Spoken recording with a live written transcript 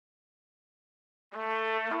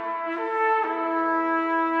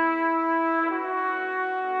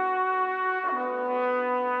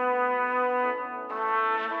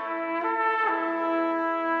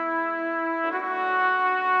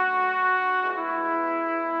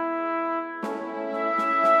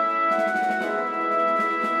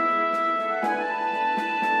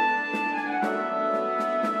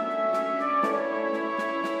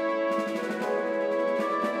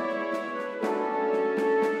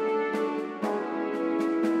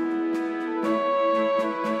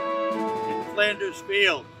Flanders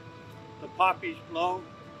fields, the poppies blow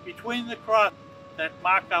between the crosses that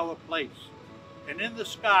mark our place. And in the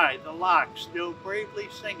sky, the lark still bravely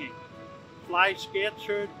singing, flies scarce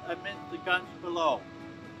heard amid the guns below.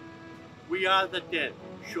 We are the dead.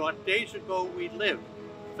 Short days ago we lived,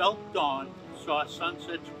 felt dawn, saw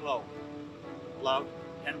sunsets glow, loved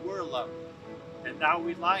and were loved, and now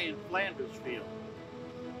we lie in Flanders field.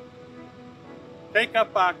 Take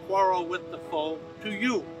up our quarrel with the foe, to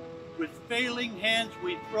you, with failing hands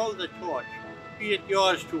we throw the torch, be it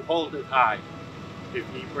yours to hold it high. If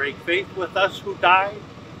ye break faith with us who died,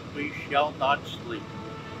 we shall not sleep,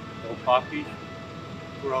 though poppies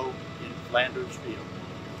grow in Flanders field.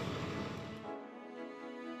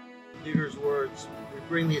 Leader's words, we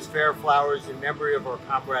bring these fair flowers in memory of our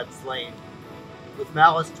comrades slain. With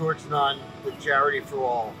malice towards none, with charity for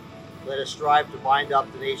all, let us strive to bind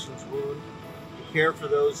up the nation's wound, to care for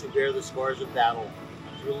those who bear the scars of battle,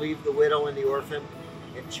 to relieve the widow and the orphan,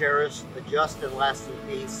 and cherish a just and lasting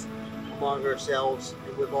peace among ourselves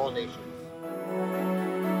and with all nations.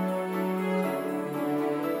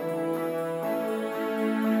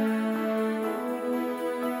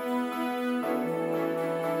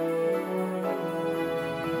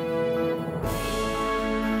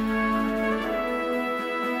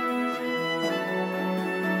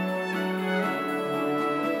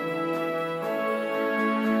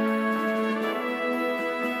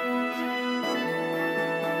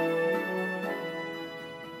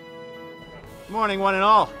 Good morning, one and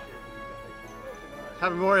all.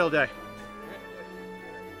 Happy Memorial Day.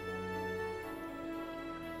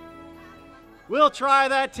 We'll try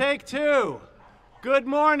that take two. Good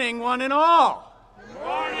morning, one and all. Good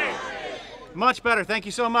morning. Much better, thank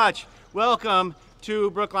you so much. Welcome to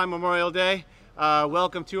Brookline Memorial Day.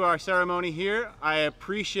 Welcome to our ceremony here. I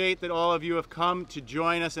appreciate that all of you have come to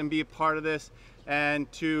join us and be a part of this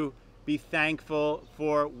and to be thankful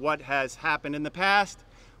for what has happened in the past,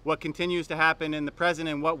 what continues to happen in the present,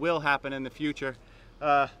 and what will happen in the future.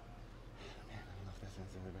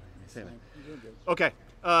 Okay,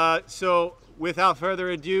 so without further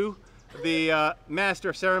ado, the Master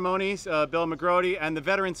of Ceremonies, Bill McGrody, and the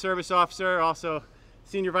Veteran Service Officer, also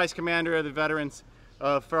Senior Vice Commander of the Veterans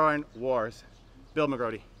of Foreign Wars, Bill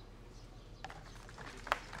McGrody.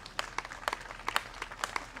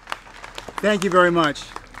 Thank you very much.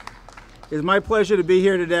 It's my pleasure to be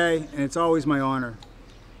here today, and it's always my honor.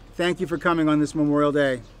 Thank you for coming on this Memorial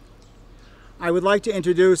Day. I would like to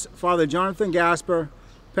introduce Father Jonathan Gasper,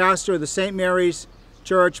 pastor of the St. Mary's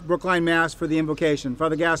Church, Brookline, Mass, for the invocation.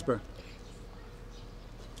 Father Gasper.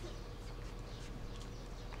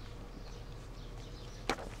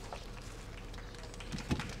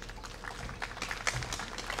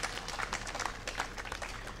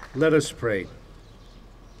 Let us pray.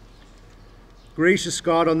 Gracious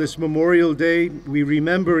God, on this Memorial Day, we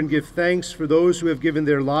remember and give thanks for those who have given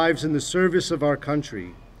their lives in the service of our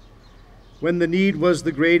country. When the need was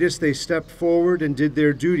the greatest, they stepped forward and did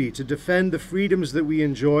their duty to defend the freedoms that we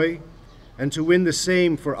enjoy and to win the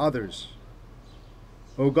same for others.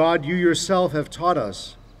 O God, you yourself have taught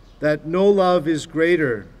us that no love is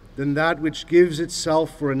greater than that which gives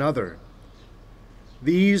itself for another.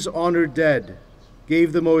 These honored dead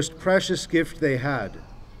gave the most precious gift they had,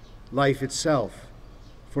 life itself,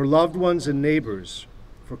 for loved ones and neighbors,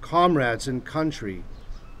 for comrades and country,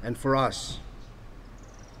 and for us.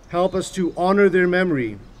 Help us to honor their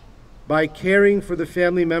memory by caring for the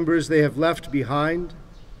family members they have left behind,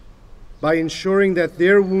 by ensuring that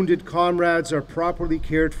their wounded comrades are properly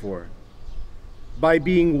cared for, by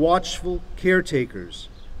being watchful caretakers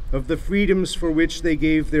of the freedoms for which they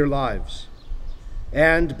gave their lives,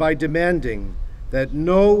 and by demanding that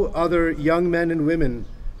no other young men and women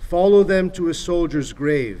follow them to a soldier's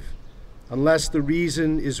grave unless the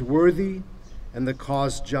reason is worthy and the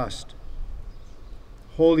cause just.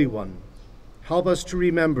 Holy One, help us to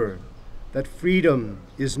remember that freedom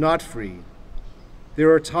is not free.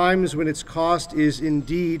 There are times when its cost is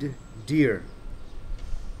indeed dear.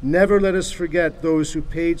 Never let us forget those who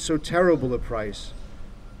paid so terrible a price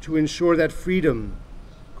to ensure that freedom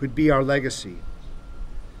could be our legacy.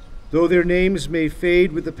 Though their names may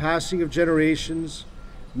fade with the passing of generations,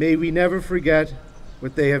 may we never forget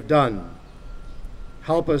what they have done.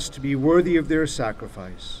 Help us to be worthy of their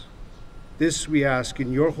sacrifice. This we ask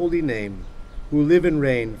in your holy name, who live and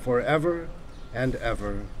reign forever and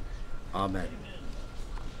ever. Amen.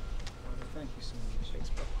 Thank you so much.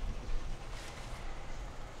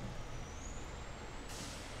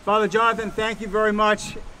 Father Jonathan, thank you very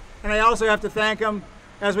much. And I also have to thank him.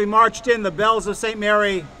 As we marched in, the bells of St.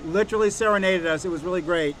 Mary literally serenaded us. It was really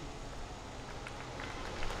great.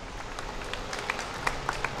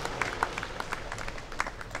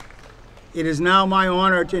 It is now my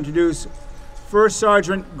honor to introduce First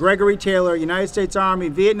Sergeant Gregory Taylor, United States Army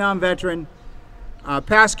Vietnam veteran,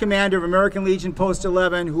 past commander of American Legion Post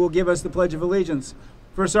 11, who will give us the Pledge of Allegiance.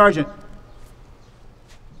 First Sergeant.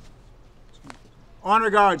 Honor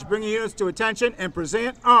guards, bring your units to attention and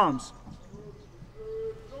present arms.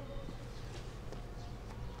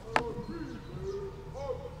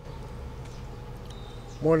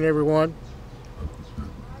 Morning, everyone.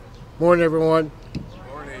 Morning, everyone.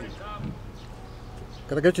 Morning.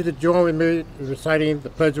 Can I get you to join with me in reciting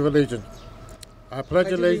the Pledge of Allegiance? I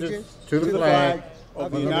pledge allegiance to the flag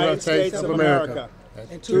of the United States of America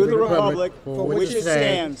and to the republic for which it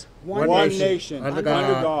stands, one nation, under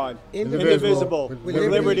God, indivisible, with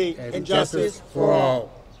liberty and justice for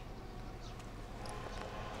all.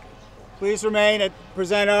 Please remain and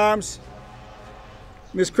present arms.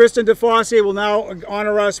 Ms. Kristen DeFosse will now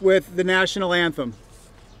honor us with the national anthem.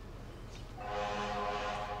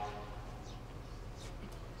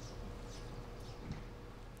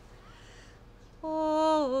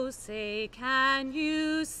 Oh, say, can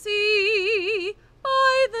you see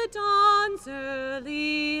by the dawn's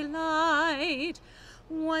early light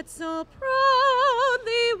what so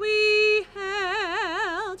proudly we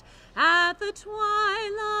hailed at the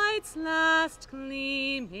twilight's last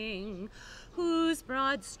gleaming, whose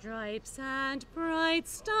broad stripes and bright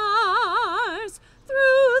stars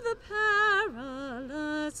through the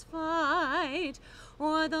perilous fight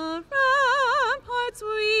o'er the ramparts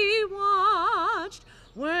we watched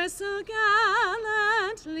were so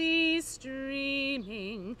gallantly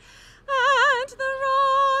streaming, and the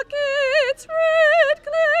rockets' red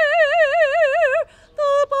glare,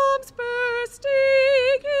 the bombs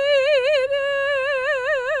bursting in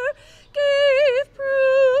air, gave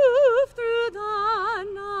proof through the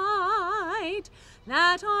night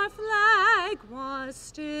that our flag was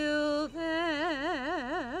still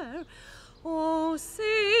there. Oh,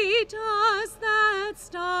 say does that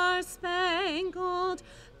star-spangled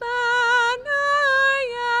banner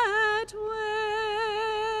yet wave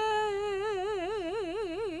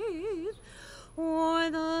o'er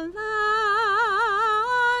the land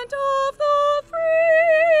of the free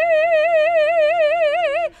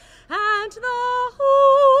and the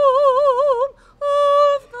home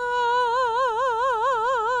of the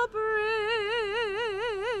brave?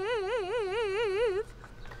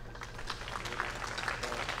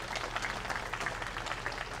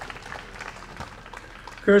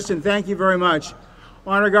 Kirsten, thank you very much.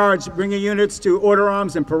 Honor guards, bring your units to order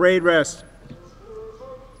arms and parade rest.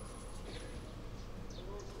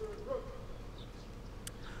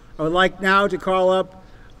 I would like now to call up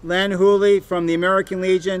Len Hooley from the American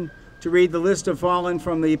Legion to read the list of fallen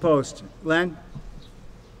from the post. Len?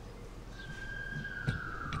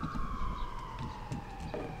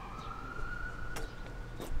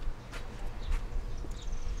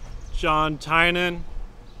 John Tynan,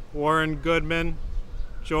 Warren Goodman,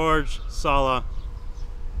 George Sala.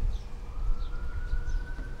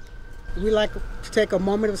 We'd like to take a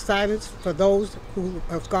moment of silence for those who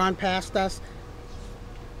have gone past us.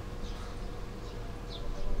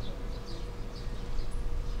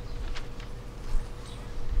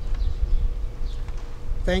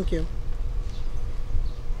 Thank you.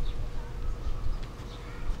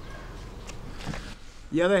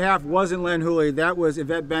 The other half wasn't Len Hooley. That was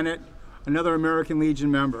Yvette Bennett, another American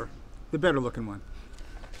Legion member, the better looking one.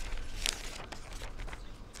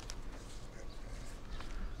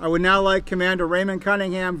 I would now like Commander Raymond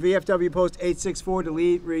Cunningham, VFW Post 864, to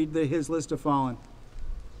read his list of fallen.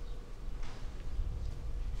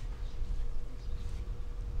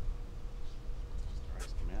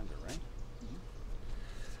 Commander, right?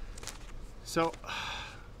 So,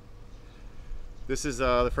 this is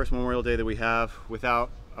the first Memorial Day that we have without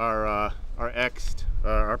our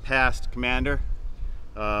past commander.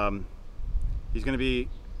 He's going to be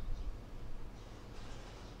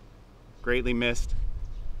greatly missed.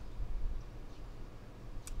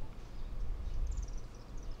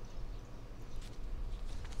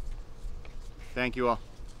 Thank you all.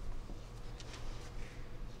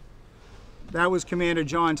 That was Commander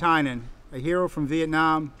John Tynan, a hero from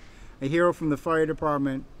Vietnam, a hero from the fire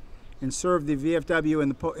department, and served the VFW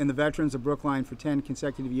and the veterans of Brookline for 10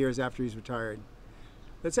 consecutive years after he's retired.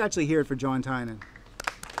 Let's actually hear it for John Tynan.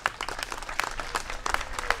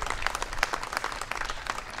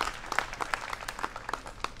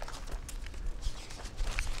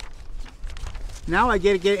 Now I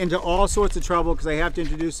get into all sorts of trouble because I have to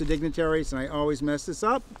introduce the dignitaries, and I always mess this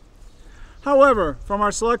up. However, from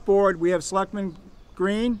our select board, we have Selectman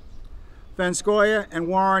Green, Vanskoya, and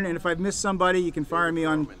Warren, and if I've missed somebody, you can fire me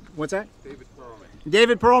on, what's that? David Perlman.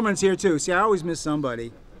 David Perlman's here too. See, I always miss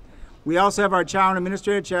somebody. We also have our Chowan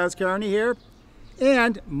Administrator, Chaz Kearney, here.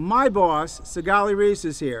 And my boss, Sigali Reese,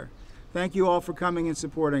 is here. Thank you all for coming and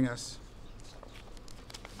supporting us.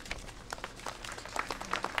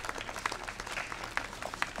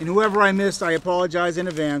 And whoever I missed, I apologize in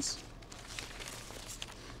advance.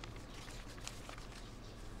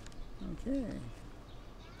 Okay.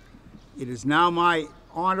 It is now my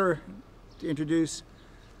honor to introduce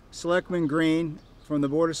Selectman Green from the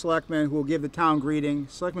Board of Selectmen, who will give the town greeting.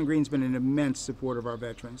 Selectman Green's been an immense supporter of our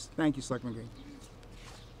veterans. Thank you, Selectman Green.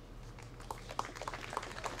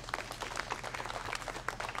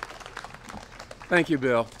 Thank you,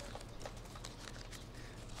 Bill.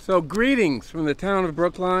 So greetings from the town of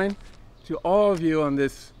Brookline to all of you on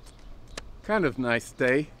this kind of nice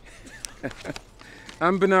day.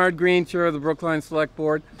 I'm Bernard Green, Chair of the Brookline Select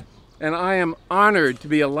Board, and I am honored to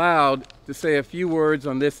be allowed to say a few words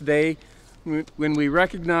on this day when we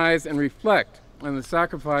recognize and reflect on the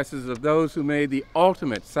sacrifices of those who made the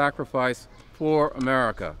ultimate sacrifice for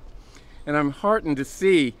America. And I'm heartened to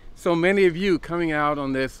see so many of you coming out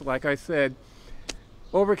on this, like I said,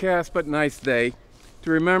 overcast but nice day, to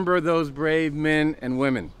remember those brave men and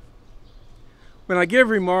women. When I give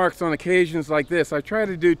remarks on occasions like this, I try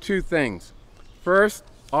to do two things. First,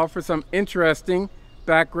 offer some interesting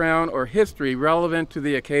background or history relevant to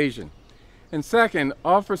the occasion. And second,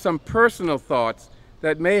 offer some personal thoughts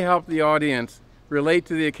that may help the audience relate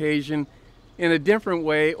to the occasion in a different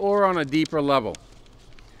way or on a deeper level.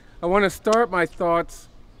 I want to start my thoughts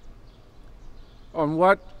on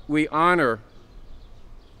what we honor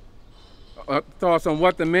thoughts on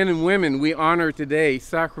what the men and women we honor today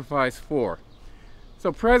sacrifice for.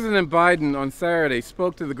 So President Biden on Saturday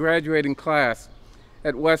spoke to the graduating class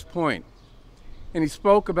at West Point, and he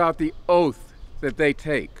spoke about the oath that they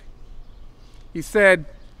take. He said,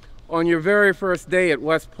 on your very first day at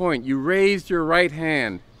West Point, you raised your right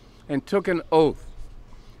hand and took an oath,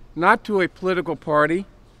 not to a political party,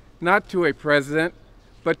 not to a president,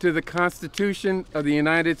 but to the Constitution of the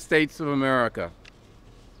United States of America.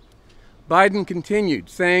 Biden continued,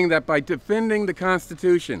 saying that by defending the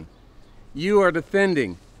Constitution, you are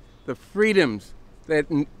defending the freedoms that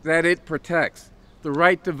it protects, the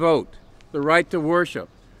right to vote, the right to worship,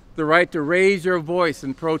 the right to raise your voice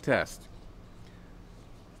in protest.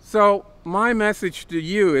 So my message to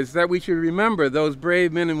you is that we should remember those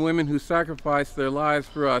brave men and women who sacrificed their lives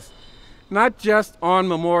for us, not just on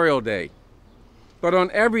Memorial Day, but on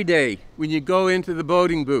every day when you go into the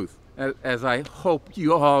voting booth, as I hope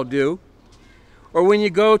you all do, or when you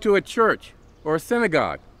go to a church, or a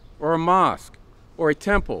synagogue, or a mosque, or a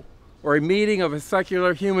temple, or a meeting of a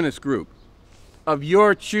secular humanist group of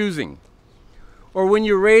your choosing, or when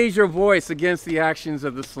you raise your voice against the actions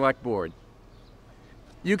of the Select Board.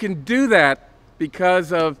 You can do that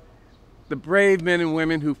because of the brave men and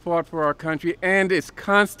women who fought for our country and its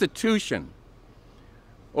Constitution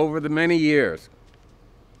over the many years.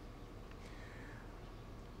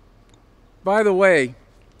 By the way,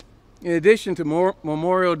 in addition to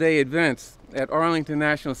Memorial Day events at Arlington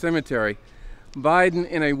National Cemetery, Biden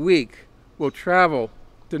in a week will travel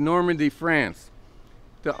to Normandy, France,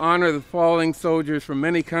 to honor the fallen soldiers from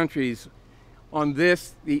many countries on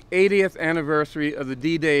this, the 80th anniversary of the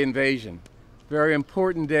D-Day invasion. Very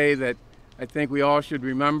important day that I think we all should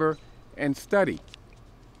remember and study.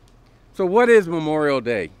 So what is Memorial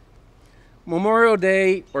Day? Memorial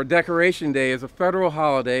Day, or Decoration Day, is a federal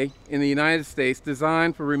holiday in the United States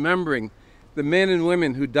designed for remembering the men and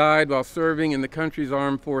women who died while serving in the country's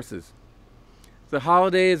armed forces. The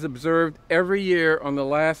holiday is observed every year on the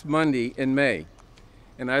last Monday in May.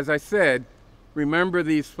 And as I said, remember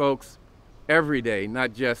these folks every day,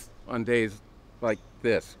 not just on days like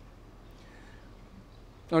this.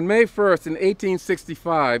 On May 1st in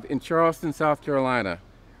 1865 in Charleston, South Carolina,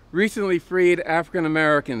 recently freed African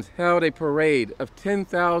Americans held a parade of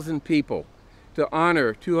 10,000 people to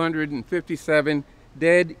honor 257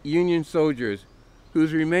 dead Union soldiers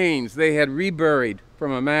whose remains they had reburied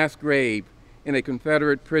from a mass grave in a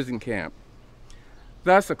Confederate prison camp.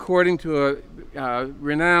 Thus, according to a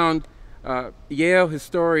renowned Yale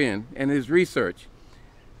historian and his research,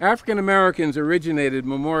 African Americans originated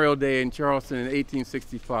Memorial Day in Charleston in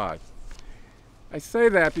 1865. I say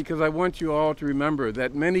that because I want you all to remember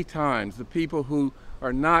that many times the people who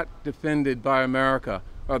are not defended by America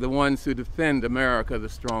are the ones who defend America the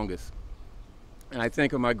strongest. And I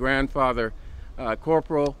think of my grandfather,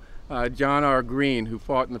 Corporal John R. Green, who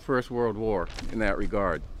fought in the First World War in that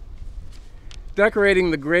regard.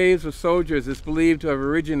 Decorating the graves of soldiers is believed to have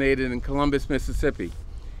originated in Columbus, Mississippi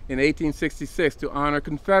in 1866 to honor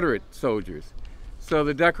Confederate soldiers. So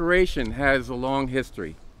the decoration has a long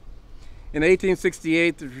history. In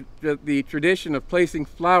 1868, the tradition of placing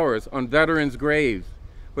flowers on veterans' graves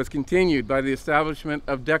was continued by the establishment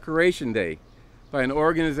of Decoration Day by an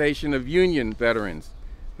organization of Union veterans,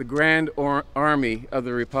 the Grand Army of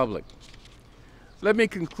the Republic. Let me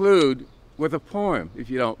conclude with a poem, if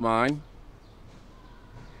you don't mind.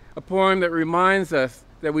 A poem that reminds us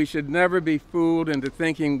that we should never be fooled into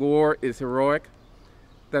thinking war is heroic,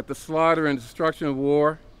 that the slaughter and destruction of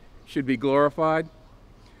war should be glorified,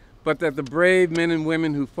 but that the brave men and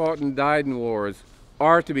women who fought and died in wars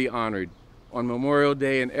are to be honored on Memorial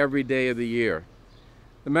Day and every day of the year.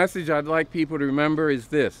 The message I'd like people to remember is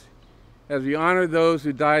this: as we honor those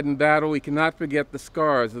who died in battle, we cannot forget the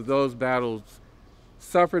scars of those battles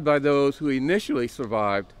suffered by those who initially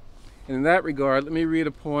survived. And in that regard, let me read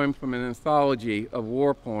a poem from an anthology of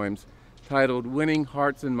war poems titled Winning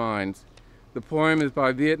Hearts and Minds. The poem is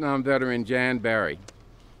by Vietnam veteran Jan Barry.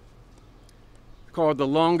 It's called The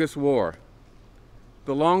Longest War.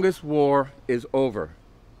 The longest war is over,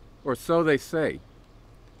 or so they say,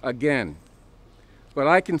 again. But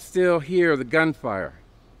I can still hear the gunfire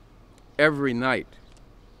every night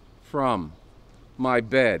from my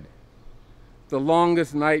bed. The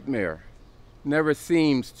longest nightmare never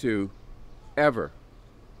seems to ever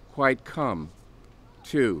quite come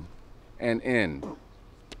to an end.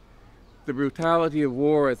 The brutality of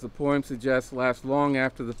war, as the poem suggests, lasts long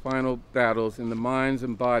after the final battles in the minds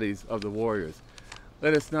and bodies of the warriors.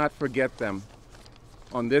 Let us not forget them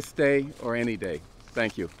on this day or any day.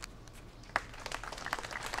 Thank you.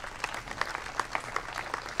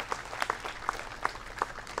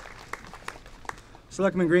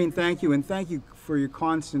 Selectman Green, thank you, and thank you for your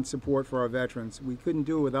constant support for our veterans. We couldn't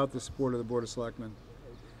do it without the support of the Board of Selectmen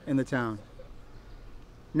and the town.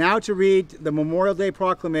 Now to read the Memorial Day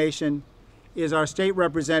proclamation is our State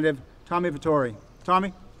Representative, Tommy Vittori.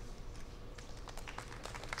 Tommy?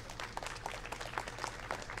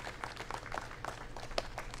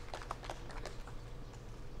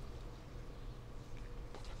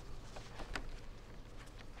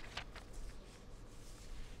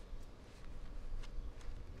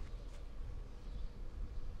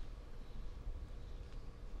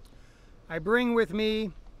 I bring with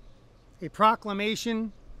me a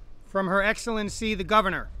proclamation from Her Excellency the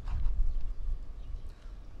Governor.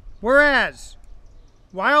 Whereas,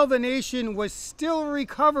 while the nation was still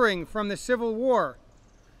recovering from the Civil War,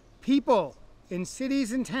 people in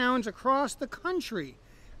cities and towns across the country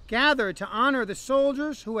gathered to honor the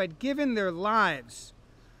soldiers who had given their lives,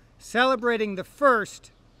 celebrating the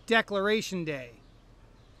first Declaration Day.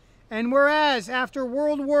 And whereas, after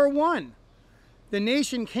World War I, the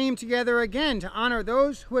nation came together again to honor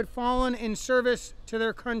those who had fallen in service to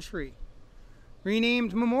their country.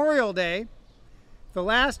 Renamed Memorial Day, the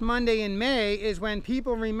last Monday in May is when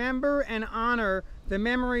people remember and honor the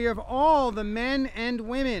memory of all the men and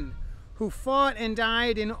women who fought and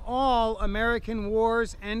died in all American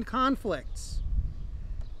wars and conflicts.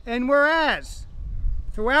 And whereas,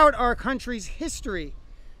 throughout our country's history,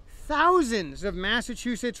 thousands of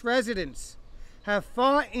Massachusetts residents have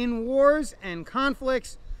fought in wars and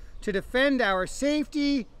conflicts to defend our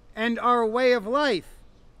safety and our way of life.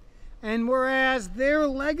 And whereas their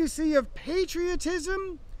legacy of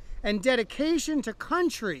patriotism and dedication to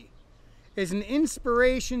country is an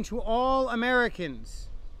inspiration to all Americans.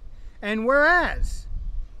 And whereas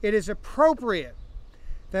it is appropriate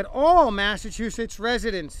that all Massachusetts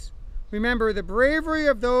residents remember the bravery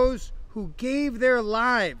of those who gave their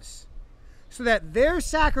lives, so that their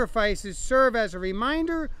sacrifices serve as a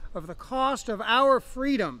reminder of the cost of our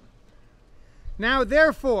freedom. Now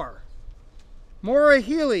therefore, Maura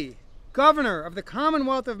Healey, Governor of the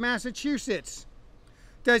Commonwealth of Massachusetts,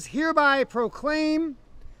 does hereby proclaim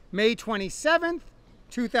May 27th,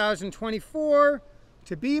 2024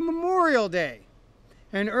 to be Memorial Day,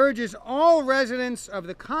 and urges all residents of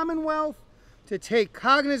the Commonwealth to take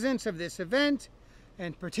cognizance of this event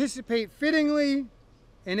and participate fittingly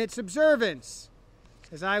in its observance,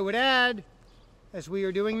 as I would add, as we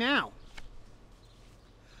are doing now.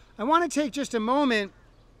 I want to take just a moment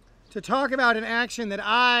to talk about an action that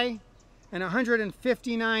I and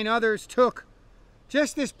 159 others took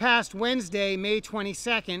just this past Wednesday, May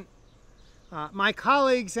 22nd. My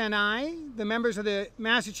colleagues and I, the members of the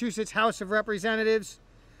Massachusetts House of Representatives,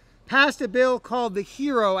 passed a bill called the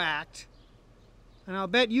HERO Act, and I'll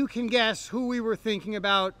bet you can guess who we were thinking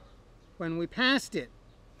about when we passed it.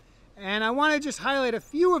 And I want to just highlight a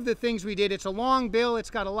few of the things we did. It's a long bill. It's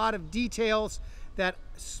got a lot of details that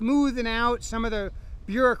smoothen out some of the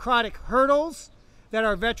bureaucratic hurdles that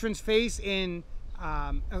our veterans face in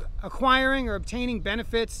acquiring or obtaining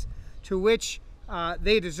benefits to which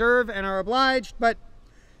they deserve and are obliged. But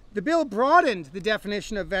The bill broadened the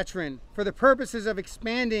definition of veteran for the purposes of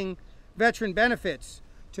expanding veteran benefits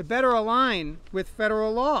to better align with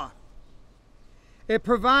federal law. If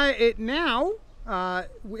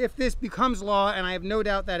this becomes law, and I have no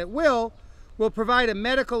doubt that it will provide a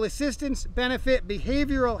medical assistance benefit,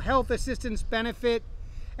 behavioral health assistance benefit,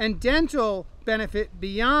 and dental benefit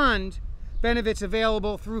beyond benefits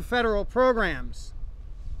available through federal programs.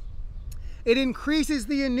 It increases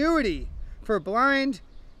the annuity for blind,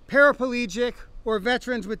 paraplegic, or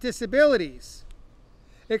veterans with disabilities.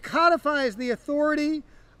 It codifies the authority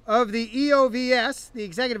of the EOVS, the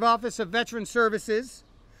Executive Office of Veteran Services,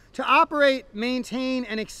 to operate, maintain,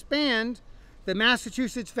 and expand the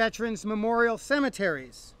Massachusetts Veterans Memorial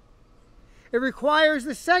Cemeteries. It requires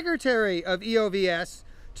the Secretary of EOVS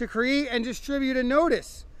to create and distribute a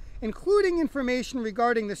notice, including information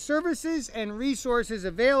regarding the services and resources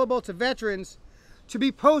available to veterans, to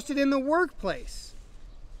be posted in the workplace.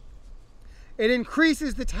 It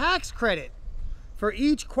increases the tax credit for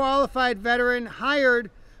each qualified veteran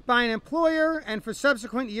hired by an employer and for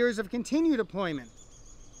subsequent years of continued employment.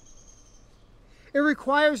 It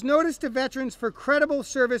requires notice to veterans for credible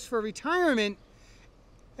service for retirement,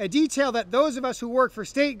 a detail that those of us who work for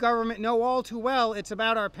state government know all too well. It's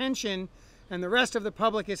about our pension, and the rest of the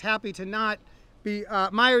public is happy to not be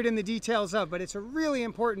mired in the details of, but it's a really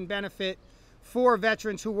important benefit for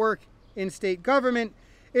veterans who work in state government.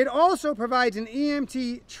 It also provides an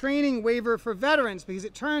EMT training waiver for veterans, because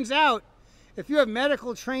it turns out if you have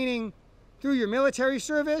medical training through your military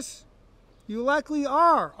service, you likely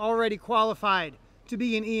are already qualified to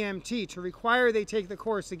be an EMT. To require they take the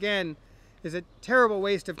course again is a terrible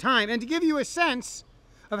waste of time. And to give you a sense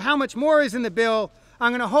of how much more is in the bill,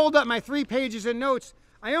 I'm going to hold up my 3 pages of notes.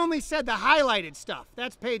 I only said the highlighted stuff.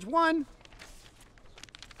 That's page 1,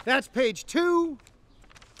 that's page 2,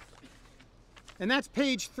 and that's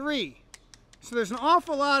page 3. So there's an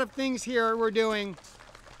awful lot of things here we're doing.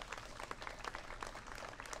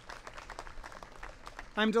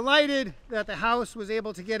 I'm delighted that the House was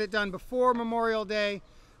able to get it done before Memorial Day.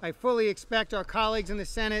 I fully expect our colleagues in the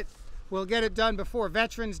Senate will get it done before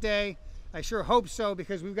Veterans Day. I sure hope so,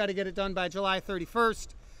 because we've got to get it done by July 31st.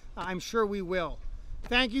 I'm sure we will.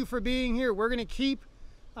 Thank you for being here. We're going to keep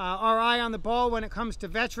our eye on the ball when it comes to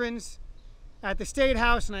veterans at the State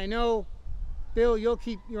House, and I know, Bill, you'll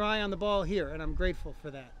keep your eye on the ball here, and I'm grateful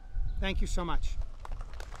for that. Thank you so much.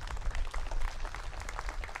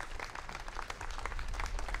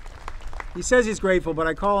 He says he's grateful, but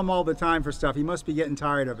I call him all the time for stuff. He must be getting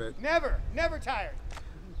tired of it. Never tired.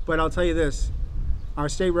 But I'll tell you this, our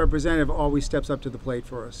state representative always steps up to the plate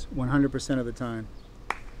for us, 100% of the time.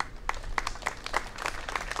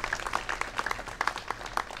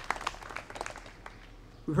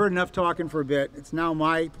 We've heard enough talking for a bit. It's now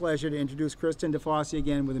my pleasure to introduce Kristen DeFossi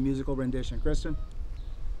again with a musical rendition. Kristen?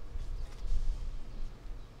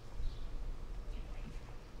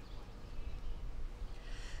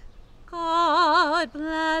 God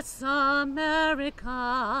bless America,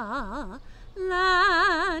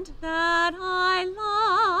 land that I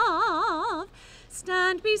love.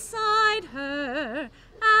 Stand beside her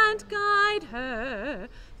and guide her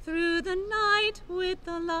through the night with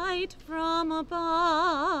the light from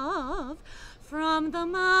above. From the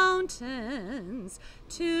mountains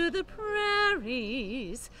to the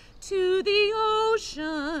prairies, to the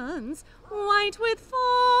oceans white with foam.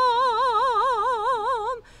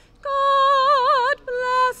 God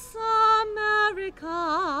bless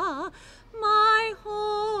America, my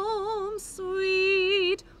home,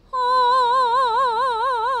 sweet home.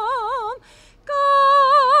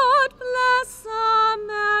 God bless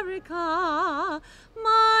America,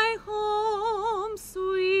 my home,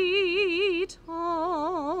 sweet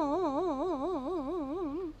home.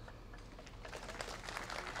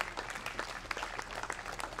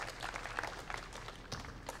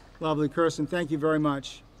 Lovely, Kirsten. Thank you very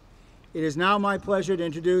much. It is now my pleasure to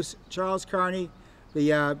introduce Charles Carney,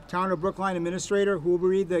 the Town of Brookline Administrator, who will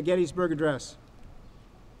read the Gettysburg Address.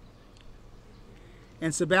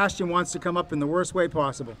 And Sebastian wants to come up in the worst way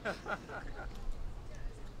possible.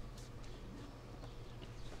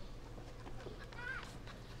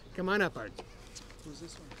 Come on up, Arden. Who's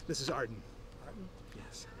this one? This is Arden. Arden?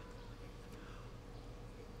 Yes.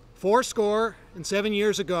 fourscore and 7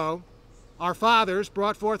 years ago, our fathers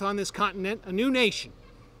brought forth on this continent a new nation,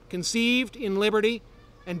 conceived in liberty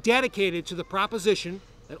and dedicated to the proposition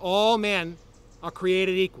that all men are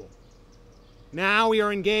created equal. Now we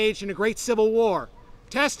are engaged in a great civil war,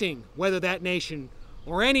 testing whether that nation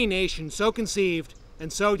or any nation so conceived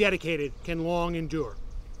and so dedicated can long endure.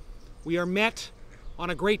 We are met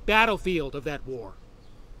on a great battlefield of that war.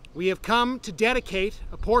 we have come to dedicate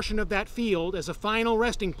a portion of that field as a final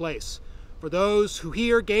resting place for those who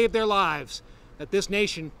here gave their lives that this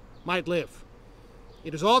nation might live.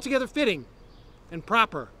 It is altogether fitting and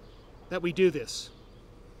proper that we do this.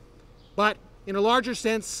 But in a larger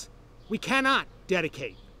sense, we cannot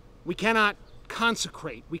dedicate, we cannot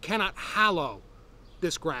consecrate, we cannot hallow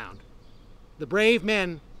this ground. The brave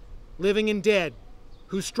men, living and dead,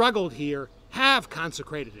 who struggled here have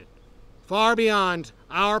consecrated it, far beyond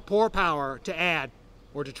our poor power to add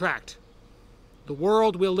or detract. The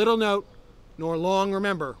world will little note nor long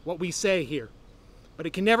remember what we say here, but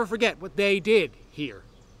it can never forget what they did here.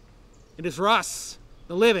 It is for us,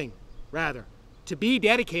 the living, rather, to be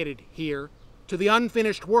dedicated here to the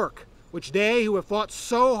unfinished work which they who have fought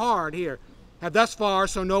so hard here have thus far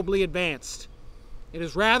so nobly advanced. It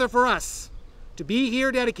is rather for us to be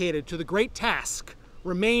here dedicated to the great task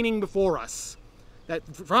remaining before us, that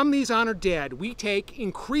from these honored dead we take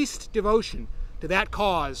increased devotion to that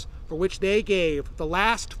cause for which they gave the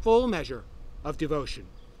last full measure of devotion,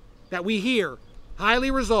 that we here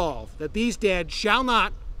highly resolve that these dead shall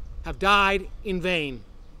not have died in vain,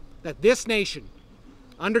 that this nation,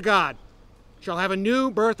 under God, shall have a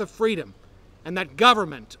new birth of freedom, and that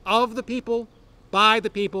government of the people, by the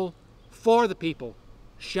people, for the people,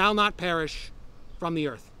 shall not perish from the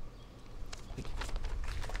earth. Thank you.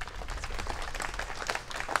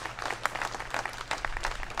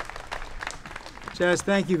 Chaz,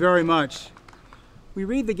 thank you very much. We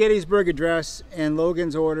read the Gettysburg Address and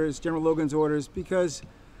Logan's orders, General Logan's orders, because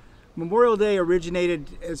Memorial Day originated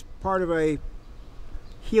as part of a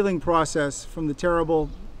healing process from the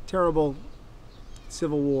terrible, terrible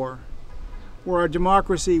Civil War, where our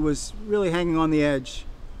democracy was really hanging on the edge.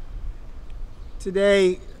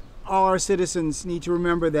 Today, all our citizens need to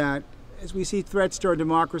remember that as we see threats to our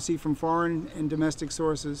democracy from foreign and domestic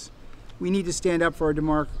sources, we need to stand up for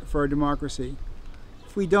our democracy.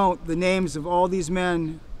 If we don't, the names of all these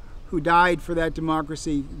men who died for that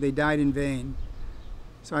democracy, they died in vain.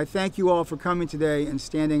 So I thank you all for coming today and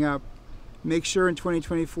standing up. Make sure in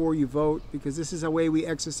 2024 you vote, because this is a way we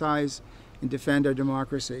exercise and defend our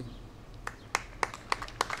democracy.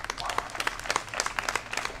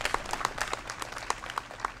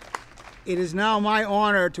 It is now my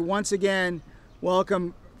honor to once again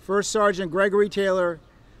welcome First Sergeant Gregory Taylor,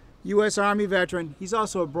 U.S. Army veteran. He's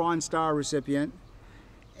also a Bronze Star recipient,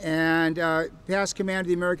 and past commander of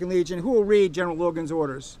the American Legion, who will read General Logan's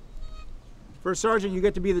orders. First Sergeant, you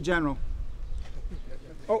get to be the general.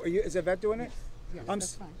 Oh, is that vet doing it? Yeah,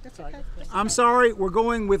 that's fine. That's all right. I'm sorry, we're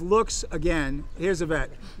going with looks again. Here's a vet.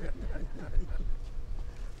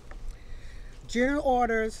 General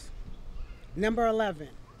Orders number 11.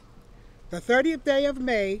 The 30th day of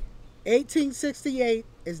May, 1868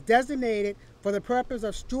 is designated for the purpose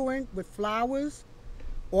of strewing with flowers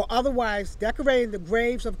or otherwise decorating the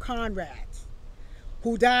graves of comrades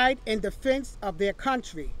who died in defense of their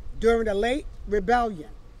country during the late rebellion,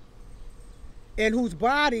 and whose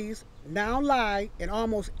bodies now lie in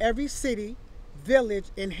almost every city, village,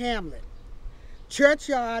 and hamlet,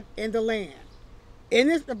 churchyard, in the land. In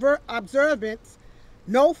this observance,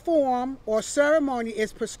 no form or ceremony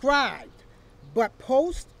is prescribed, but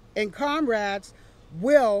posts and comrades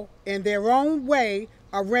will, in their own way,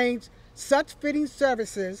 arrange such fitting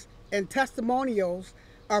services and testimonials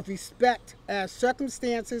of respect as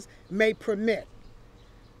circumstances may permit.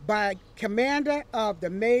 By commander of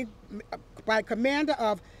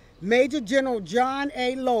Major General John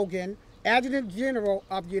A. Logan, Adjutant General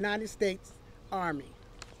of the United States Army.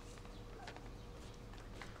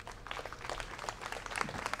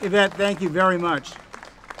 Yvette, thank you very much.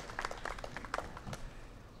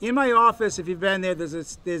 In my office, if you've been there,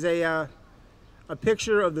 there's a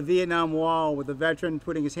picture of the Vietnam Wall with a veteran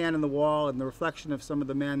putting his hand on the wall and the reflection of some of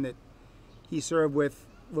the men that he served with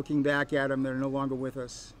looking back at him that are no longer with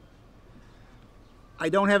us. I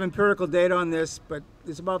don't have empirical data on this, but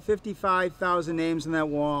there's about 55,000 names on that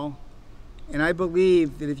wall. And I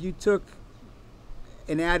believe that if you took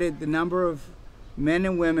and added the number of men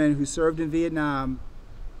and women who served in Vietnam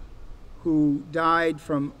who died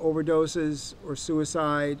from overdoses or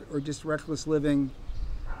suicide or just reckless living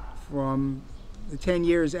from the 10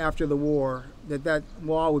 years after the war, that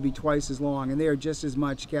wall would be twice as long, and they are just as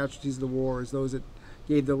much casualties of the war as those that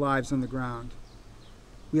gave their lives on the ground.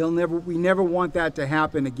 We never want that to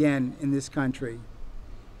happen again in this country.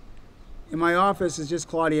 In my office is just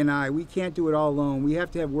Claudia and I. We can't do it all alone. We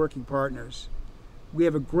have to have working partners. We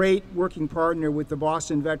have a great working partner with the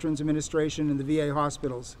Boston Veterans Administration and the VA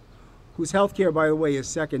hospitals, whose health care, by the way, is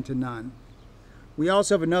second to none. We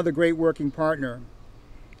also have another great working partner,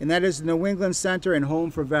 and that is the New England Center and Home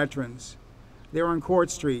for Veterans. They're on Court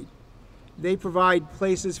Street. They provide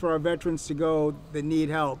places for our veterans to go that need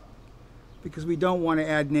help, because we don't want to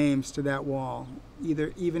add names to that wall,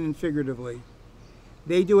 even figuratively.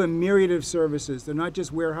 They do a myriad of services. They're not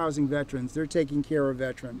just warehousing veterans, they're taking care of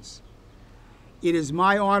veterans. It is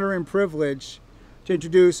my honor and privilege to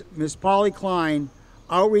introduce Ms. Polly Klein,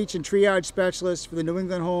 Outreach and Triage Specialist for the New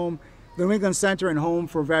England Center and Home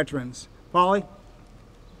for Veterans. Polly?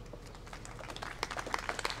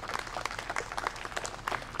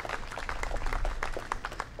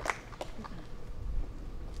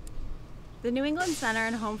 The New England Center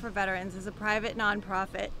and Home for Veterans is a private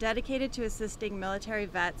nonprofit dedicated to assisting military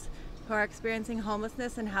vets who are experiencing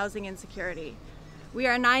homelessness and housing insecurity. We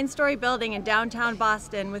are a 9-story building in downtown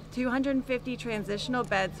Boston with 250 transitional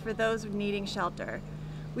beds for those needing shelter.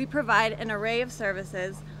 We provide an array of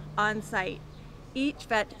services on site. Each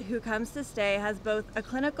vet who comes to stay has both a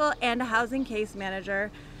clinical and a housing case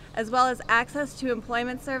manager, as well as access to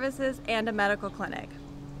employment services and a medical clinic.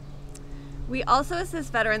 We also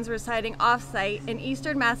assist veterans residing off-site in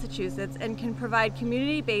eastern Massachusetts and can provide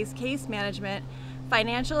community-based case management,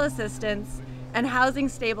 financial assistance, and housing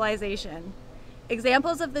stabilization.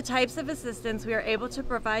 Examples of the types of assistance we are able to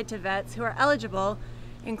provide to vets who are eligible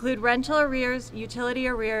include rental arrears, utility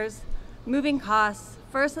arrears, moving costs,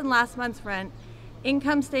 first and last month's rent,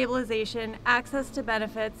 income stabilization, access to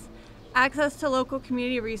benefits, access to local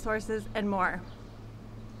community resources, and more.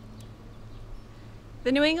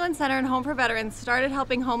 The New England Center and Home for Veterans started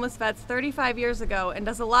helping homeless vets 35 years ago and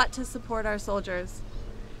does a lot to support our soldiers.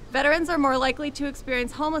 Veterans are more likely to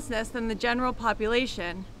experience homelessness than the general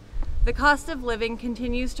population. The cost of living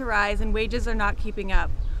continues to rise and wages are not keeping up.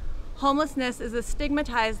 Homelessness is a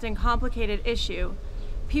stigmatized and complicated issue.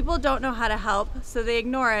 People don't know how to help, so they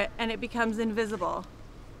ignore it and it becomes invisible.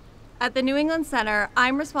 At the New England Center,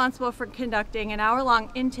 I'm responsible for conducting an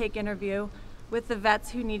hour-long intake interview with the vets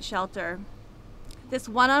who need shelter. This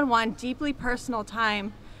one-on-one, deeply personal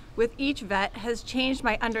time with each vet has changed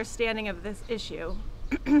my understanding of this issue.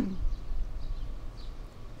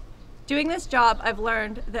 Doing this job, I've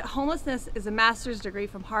learned that homelessness is a master's degree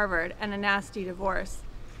from Harvard and a nasty divorce.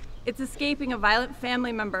 It's escaping a violent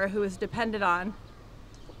family member who is depended on.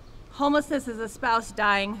 Homelessness is a spouse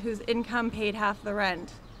dying whose income paid half the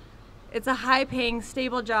rent. It's a high-paying,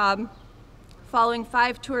 stable job following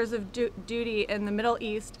 5 tours of duty in the Middle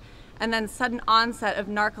East and then sudden onset of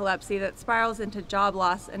narcolepsy that spirals into job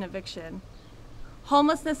loss and eviction.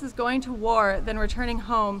 Homelessness is going to war, then returning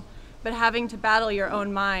home, but having to battle your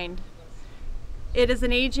own mind. It is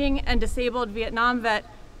an aging and disabled Vietnam vet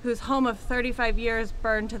whose home of 35 years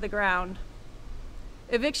burned to the ground.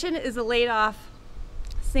 Eviction is a laid-off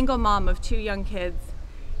single mom of 2 young kids.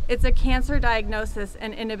 It's a cancer diagnosis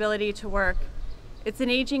and inability to work. It's an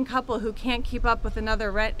aging couple who can't keep up with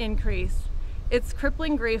another rent increase. It's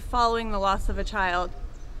crippling grief following the loss of a child.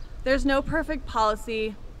 There's no perfect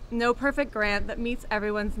policy, no perfect grant that meets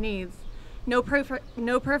everyone's needs, no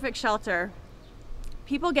perfect shelter.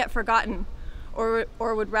 People get forgotten or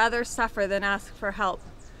would rather suffer than ask for help.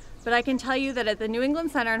 But I can tell you that at the New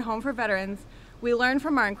England Center and Home for Veterans, we learn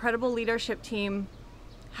from our incredible leadership team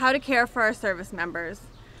how to care for our service members.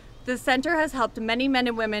 The center has helped many men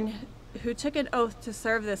and women who took an oath to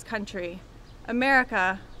serve this country,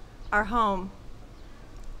 America, our home.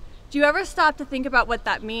 Do you ever stop to think about what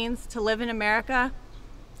that means to live in America?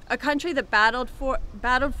 A country that battled for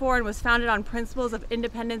and was founded on principles of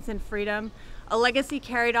independence and freedom, a legacy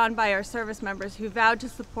carried on by our service members who vowed to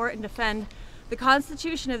support and defend the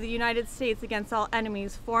Constitution of the United States against all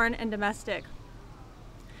enemies, foreign and domestic.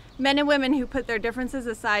 Men and women who put their differences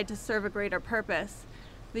aside to serve a greater purpose,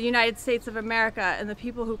 the United States of America and the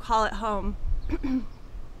people who call it home.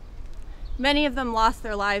 Many of them lost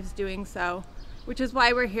their lives doing so, which is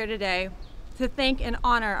why we're here today, to thank and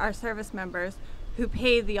honor our service members who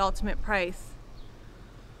paid the ultimate price.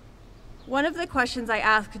 One of the questions I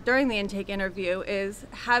asked during the intake interview is,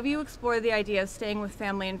 have you explored the idea of staying with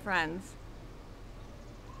family and friends?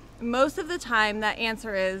 Most of the time that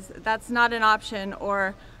answer is, that's not an option,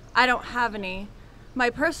 or I don't have any. My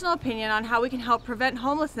personal opinion on how we can help prevent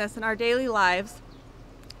homelessness in our daily lives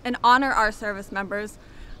and honor our service members,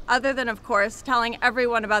 other than, of course, telling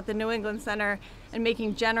everyone about the New England Center and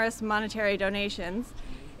making generous monetary donations,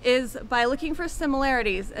 is by looking for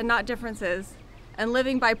similarities and not differences, and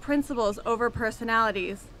living by principles over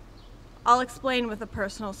personalities. I'll explain with a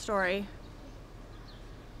personal story.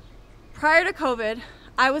 Prior to COVID,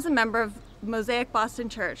 I was a member of Mosaic Boston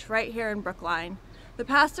Church right here in Brookline. The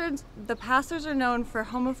pastors are known for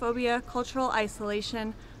homophobia, cultural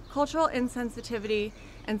isolation, cultural insensitivity,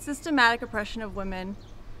 and systematic oppression of women.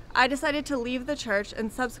 I decided to leave the church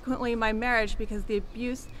and subsequently my marriage because the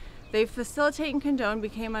abuse they facilitate and condone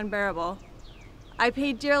became unbearable. I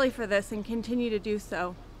paid dearly for this and continue to do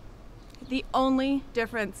so. The only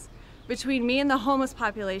difference between me and the homeless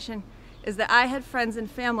population is that I had friends and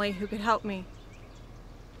family who could help me.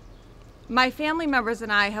 My family members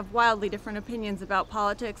and I have wildly different opinions about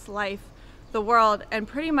politics, life, the world, and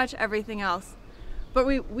pretty much everything else. But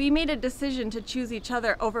we made a decision to choose each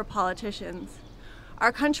other over politicians.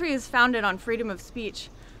 Our country is founded on freedom of speech,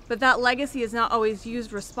 but that legacy is not always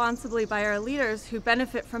used responsibly by our leaders who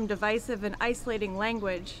benefit from divisive and isolating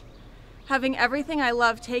language. Having everything I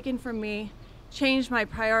love taken from me changed my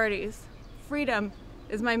priorities. Freedom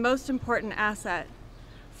is my most important asset.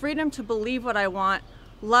 Freedom to believe what I want,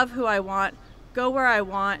 love who I want, go where I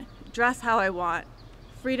want, dress how I want.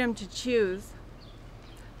 Freedom to choose.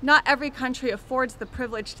 Not every country affords the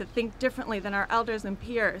privilege to think differently than our elders and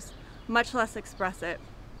peers, much less express it.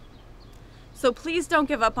 So please don't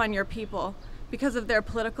give up on your people because of their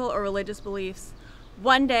political or religious beliefs.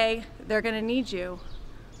 One day, they're going to need you.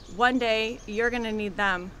 One day, you're going to need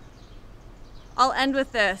them. I'll end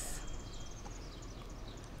with this.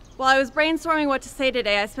 While I was brainstorming what to say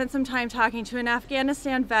today, I spent some time talking to an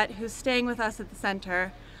Afghanistan vet who's staying with us at the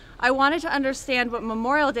center. I wanted to understand what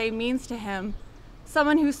Memorial Day means to him.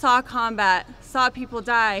 Someone who saw combat, saw people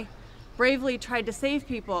die, bravely tried to save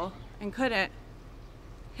people, and couldn't.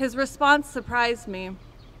 His response surprised me.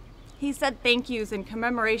 He said thank yous and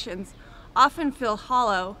commemorations often feel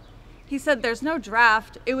hollow. He said there's no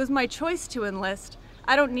draft. It was my choice to enlist.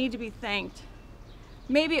 I don't need to be thanked.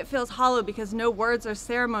 Maybe it feels hollow because no words or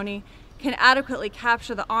ceremony can adequately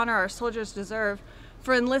capture the honor our soldiers deserve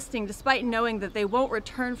for enlisting despite knowing that they won't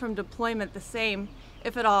return from deployment the same,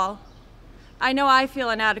 if at all. I know I feel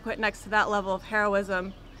inadequate next to that level of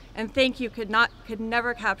heroism, and thank you could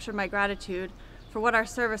never capture my gratitude for what our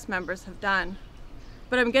service members have done.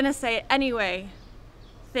 But I'm gonna say it anyway.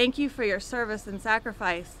 Thank you for your service and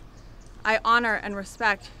sacrifice. I honor and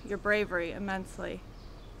respect your bravery immensely.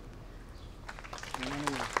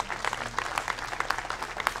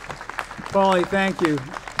 Polly, thank you.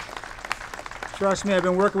 Trust me, I've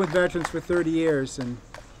been working with veterans for 30 years,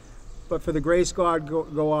 but for the grace God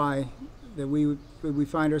go I, that we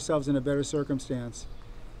find ourselves in a better circumstance.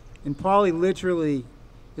 And Polly literally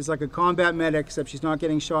is like a combat medic, except she's not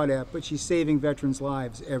getting shot at, but she's saving veterans'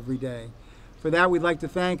 lives every day. For that, we'd like to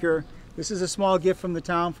thank her. This is a small gift from the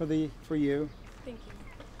town for you. Thank you.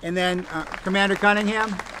 And then Commander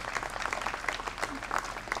Cunningham.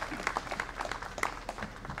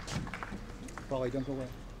 Polly, don't go away.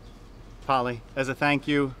 Polly, as a thank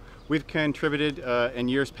you, we've contributed in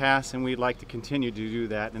years past, and we'd like to continue to do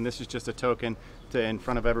that. And this is just a token in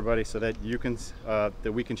front of everybody, so that you can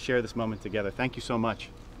that we can share this moment together. Thank you so much.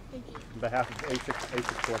 Thank you. On behalf of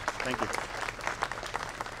A64, thank you.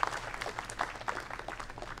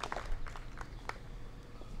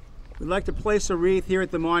 We'd like to place a wreath here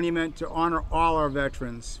at the monument to honor all our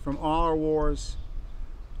veterans from all our wars,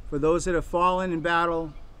 for those that have fallen in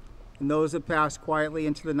battle and those that passed quietly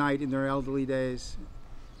into the night in their elderly days.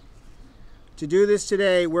 To do this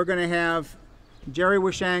today, we're going to have Jerry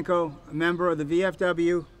Washanko, a member of the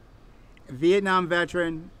VFW, a Vietnam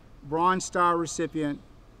veteran, Bronze Star recipient,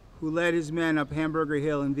 who led his men up Hamburger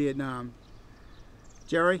Hill in Vietnam.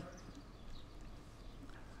 Jerry?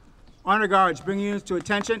 Honor guards, bring units to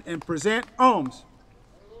attention and present arms.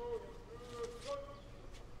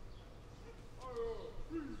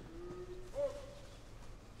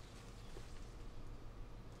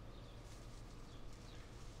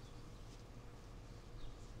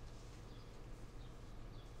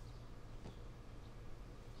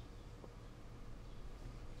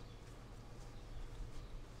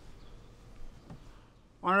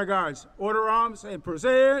 Honor guards, order arms and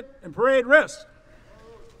present and parade rest.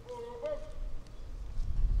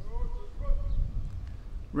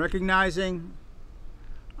 Recognizing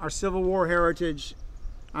our Civil War heritage,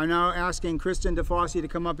 I'm now asking Kristen DeFosse to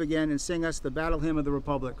come up again and sing us the Battle Hymn of the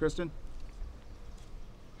Republic. Kristen?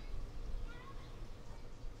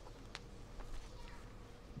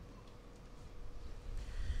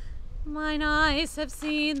 Mine eyes have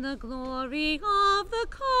seen the glory of the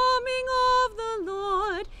coming of the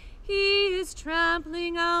Lord. He is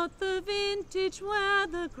trampling out the vintage where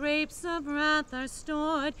the grapes of wrath are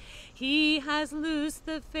stored. He has loosed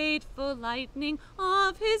the fateful lightning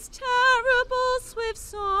of his terrible swift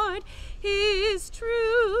sword. His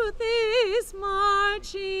truth is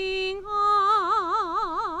marching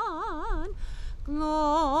on.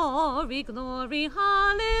 Glory, glory,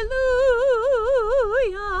 hallelujah.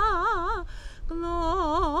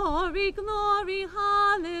 Glory, glory,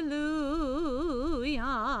 hallelujah.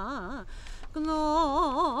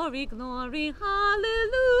 Glory, glory, hallelujah.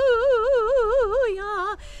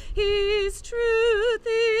 His truth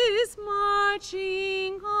is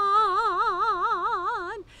marching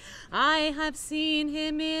on. I have seen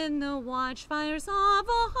him in the watchfires of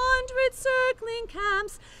 100 circling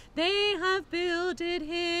camps. They have builded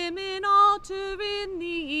him an altar in the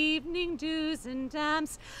evening dews and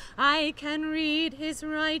damps. I can read his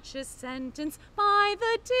righteous sentence by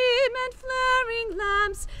the dim and flaring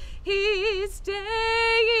lamps. His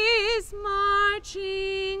day is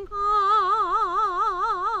marching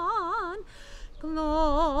on.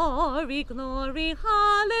 Glory, glory,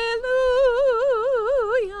 hallelujah.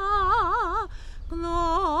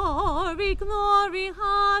 Glory, glory,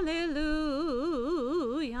 hallelujah.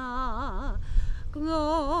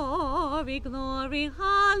 Glory, glory,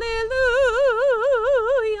 hallelujah.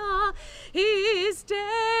 His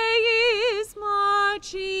day is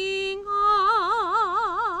marching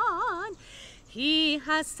on. He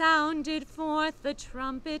has sounded forth the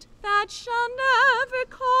trumpet that shall never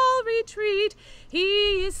call retreat.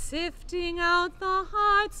 He is sifting out the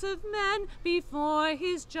hearts of men before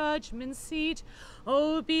his judgment seat.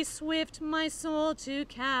 Oh, be swift, my soul, to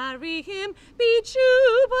carry him. Be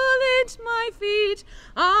jubilant, my feet.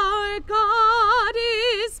 Our God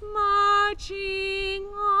is marching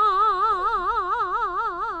on.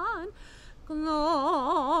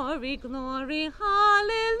 Glory, glory,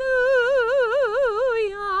 hallelujah.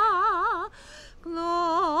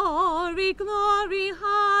 Glory, glory,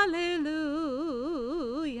 hallelujah.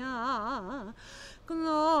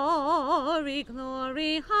 Glory,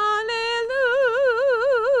 glory, hallelujah.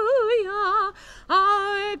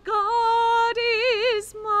 Our God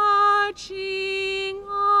is marching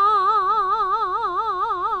on.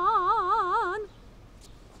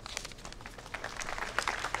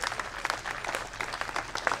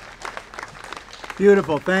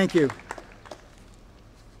 Beautiful, thank you.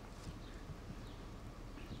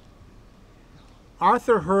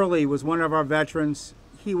 Arthur Hurley was one of our veterans.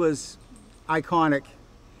 He was iconic.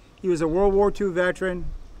 He was a World War II veteran,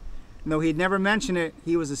 and though he'd never mentioned it,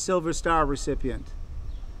 he was a Silver Star recipient.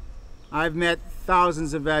 I've met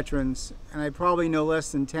thousands of veterans, and I probably know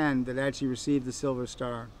less than 10 that actually received the Silver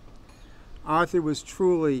Star. Arthur was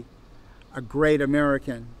truly a great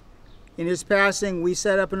American. In his passing, we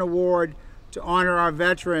set up an award to honor our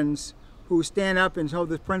veterans who stand up and hold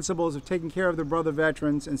the principles of taking care of their brother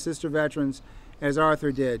veterans and sister veterans as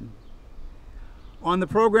Arthur did. On the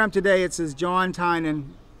program today, it says John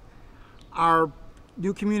Tynan. Our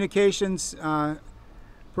new communications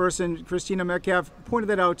person, Christina Metcalf, pointed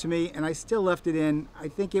that out to me, and I still left it in. I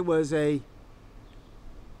think it was I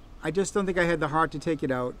just don't think I had the heart to take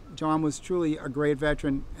it out. John was truly a great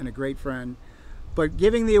veteran and a great friend. But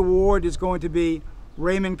giving the award is going to be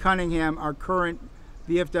Raymond Cunningham, our current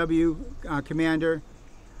VFW commander.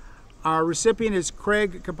 Our recipient is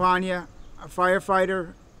Craig Campagna, a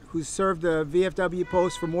firefighter who served the VFW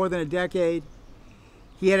post for more than a decade.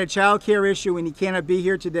 He had a child care issue and he cannot be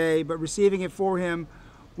here today, but receiving it for him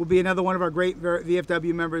will be another one of our great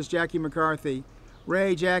VFW members, Jackie McCarthy.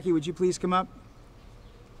 Ray, Jackie, would you please come up?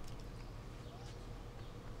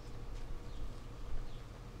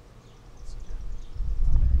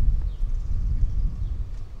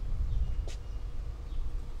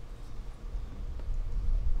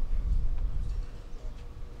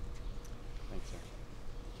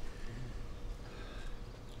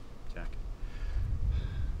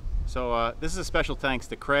 So this is a special thanks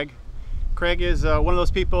to Craig. Craig is one of those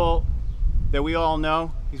people that we all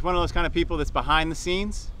know. He's one of those kind of people that's behind the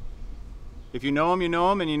scenes. If you know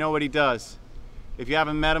him and you know what he does. If you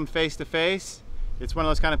haven't met him face to face, it's one of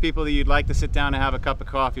those kind of people that you'd like to sit down and have a cup of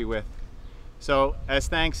coffee with. So as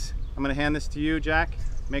thanks, I'm going to hand this to you, Jack.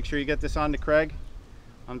 Make sure you get this on to Craig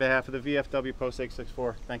on behalf of the VFW Post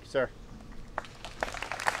 864. Thank you, sir.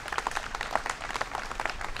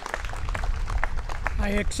 I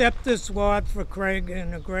accept this award for Craig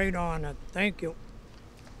in a great honor. Thank you.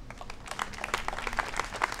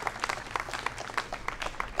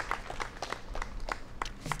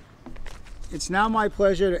 It's now my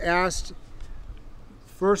pleasure to ask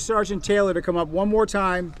First Sergeant Taylor to come up one more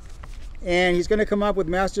time, and he's going to come up with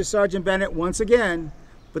Master Sergeant Bennett once again,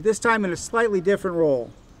 but this time in a slightly different role.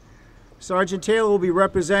 Sergeant Taylor will be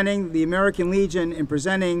representing the American Legion and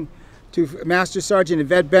presenting to Master Sergeant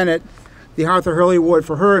Yvette Bennett the Arthur Hurley Award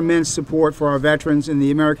for her immense support for our veterans in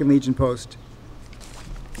the American Legion Post.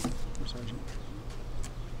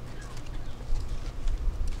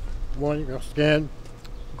 Good morning, again.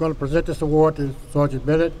 I'm going to present this award to Sergeant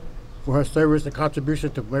Bennett for her service and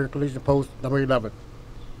contribution to American Legion Post number 11.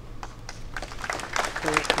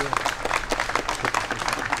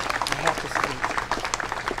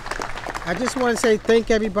 I just want to say thank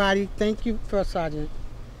everybody. Thank you, First Sergeant,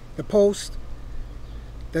 the Post,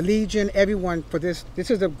 the Legion, everyone for this. This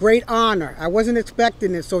is a great honor. I wasn't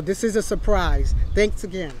expecting this, so this is a surprise. Thanks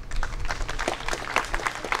again.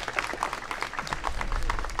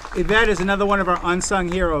 Yvette is another one of our unsung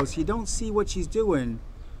heroes. You don't see what she's doing,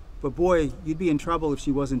 but boy, you'd be in trouble if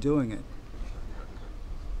she wasn't doing it.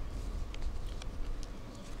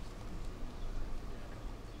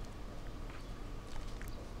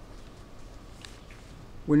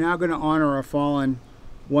 We're now going to honor our fallen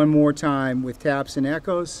one more time with taps and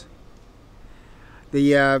echoes.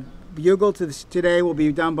 The bugle today will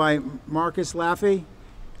be done by Marcus Laffey.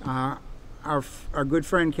 Our good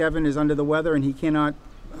friend Kevin is under the weather and he cannot,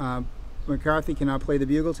 McCarthy cannot play the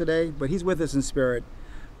bugle today, but he's with us in spirit.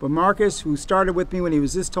 But Marcus, who started with me when he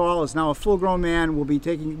was this tall, is now a full-grown man, will be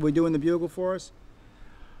doing the bugle for us.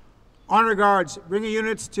 Honor guards, bring your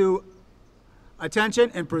units to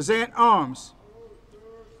attention and present arms.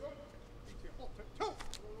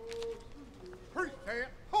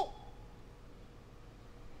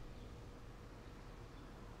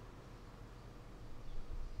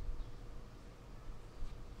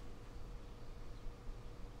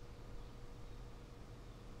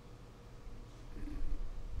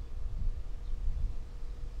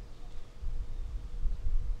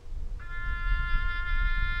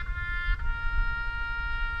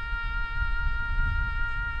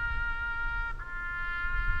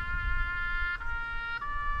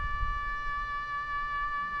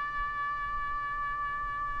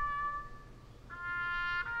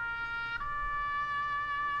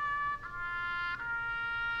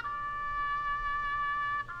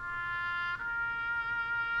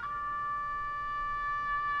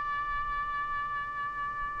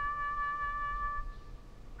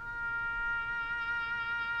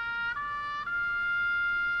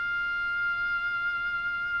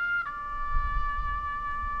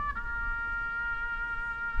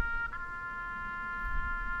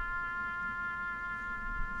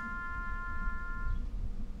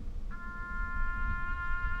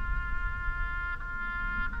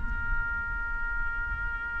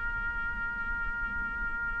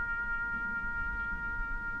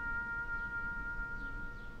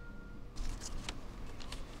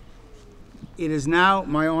 It is now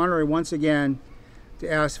my honor once again to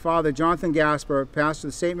ask Father Jonathan Gasper, pastor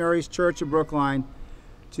of the St. Mary's Church of Brookline,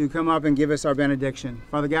 to come up and give us our benediction.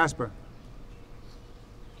 Father Gasper.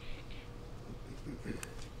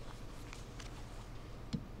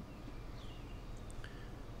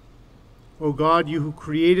 O God, you who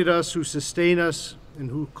created us, who sustain us,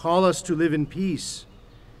 and who call us to live in peace,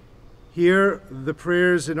 hear the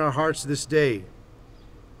prayers in our hearts this day.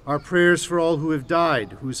 Our prayers for all who have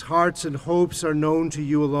died, whose hearts and hopes are known to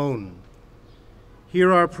you alone.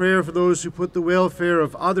 Hear our prayer for those who put the welfare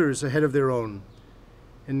of others ahead of their own,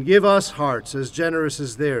 and give us hearts as generous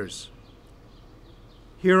as theirs.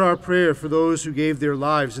 Hear our prayer for those who gave their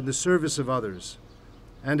lives in the service of others,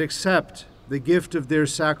 and accept the gift of their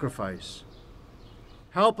sacrifice.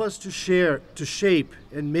 Help us to shape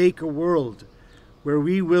and make a world where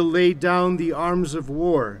we will lay down the arms of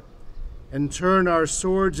war and turn our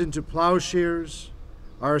swords into plowshares,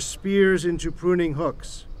 our spears into pruning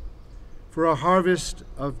hooks, for a harvest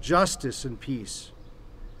of justice and peace.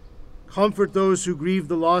 Comfort those who grieve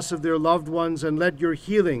the loss of their loved ones, and let your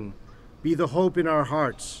healing be the hope in our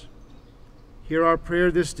hearts. Hear our prayer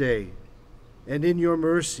this day, and in your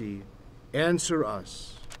mercy, answer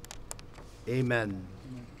us. Amen.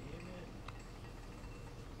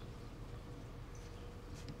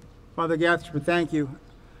 Father Gasper, thank you.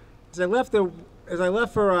 As I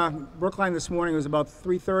left for Brookline this morning, it was about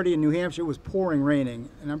 3:30 in New Hampshire. It was pouring raining,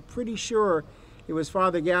 and I'm pretty sure it was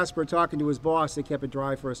Father Gasper talking to his boss that kept it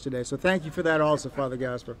dry for us today. So thank you for that also, Father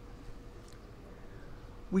Gasper.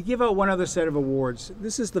 We give out one other set of awards.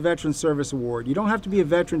 This is the Veteran Service Award. You don't have to be a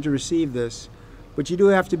veteran to receive this, but you do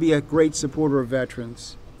have to be a great supporter of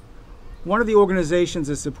veterans. One of the organizations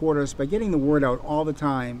that support us by getting the word out all the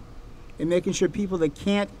time and making sure people that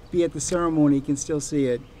can't be at the ceremony can still see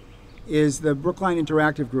it is the Brookline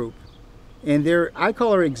Interactive Group. And I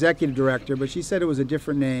call her executive director, but she said it was a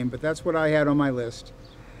different name, but that's what I had on my list.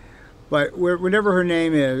 But whatever her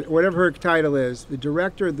name is, whatever her title is, the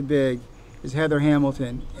director of the big is Heather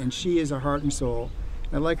Hamilton, and she is a heart and soul.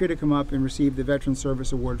 I'd like her to come up and receive the Veteran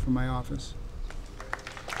Service Award from my office.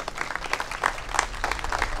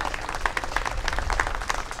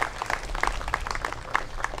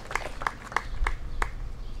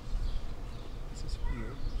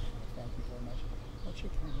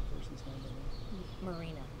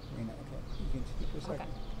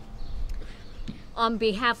 on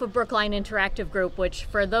behalf of Brookline Interactive Group, which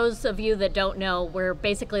for those of you that don't know, we're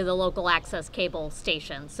basically the local access cable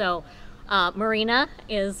station. So Marina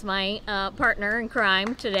is my partner in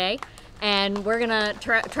crime today, and we're gonna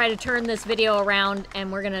try to turn this video around,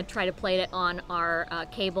 and we're gonna try to play it on our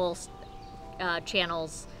cable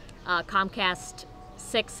channels, Comcast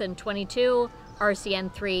 6 and 22,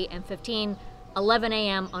 RCN 3 and 15, 11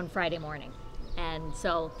 a.m. on Friday morning. And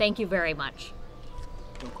so thank you very much.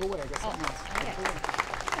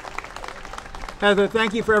 Heather,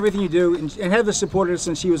 thank you for everything you do. And Heather supported us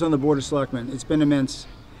since she was on the Board of Selectmen. It's been immense.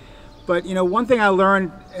 But you know, one thing I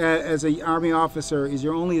learned as an Army officer is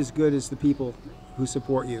you're only as good as the people who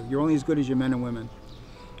support you. You're only as good as your men and women.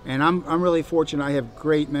 And I'm really fortunate. I have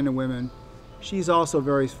great men and women. She's also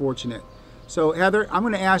very fortunate. So Heather, I'm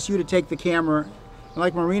going to ask you to take the camera. I'd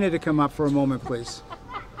like Marina to come up for a moment, please.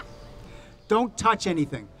 Don't touch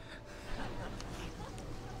anything.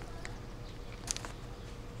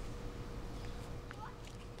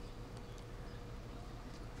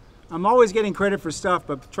 I'm always getting credit for stuff,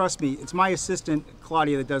 but trust me, it's my assistant,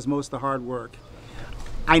 Claudia, that does most of the hard work.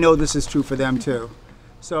 I know this is true for them too.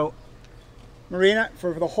 So, Marina,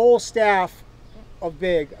 for the whole staff of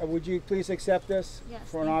BIG, would you please accept this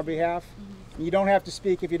on our behalf? Mm-hmm. You don't have to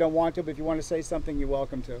speak if you don't want to, but if you want to say something, you're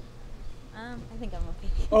welcome to. I think I'm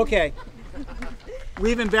Okay. okay.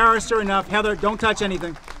 We've embarrassed her enough. Heather, don't touch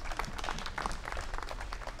anything.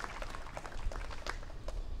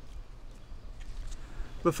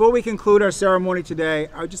 Before we conclude our ceremony today,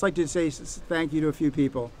 I would just like to say thank you to a few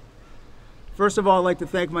people. First of all, I'd like to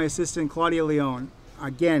thank my assistant, Claudia Leone.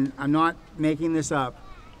 Again, I'm not making this up.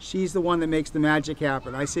 She's the one that makes the magic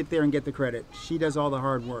happen. I sit there and get the credit. She does all the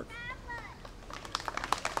hard work.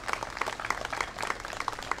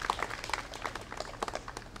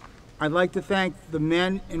 I'd like to thank the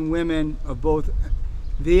men and women of both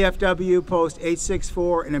VFW Post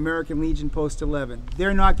 864 and American Legion Post 11.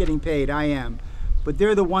 They're not getting paid, I am. But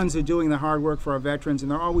they're the ones that are doing the hard work for our veterans,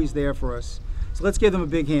 and they're always there for us. So let's give them a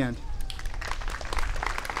big hand.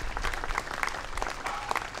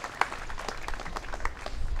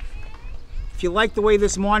 If you like the way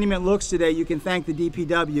this monument looks today, you can thank the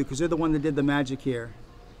DPW, because they're the one that did the magic here.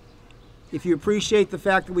 If you appreciate the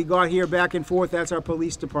fact that we got here back and forth, that's our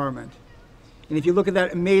police department. And if you look at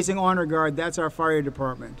that amazing honor guard, that's our fire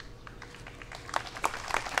department.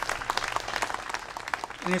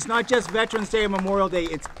 And it's not just Veterans Day and Memorial Day,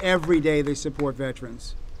 it's every day they support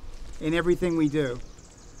veterans in everything we do.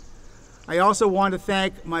 I also want to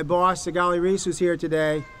thank my boss, Sigali Reese, who's here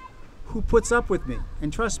today, who puts up with me.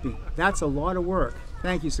 And trust me, that's a lot of work.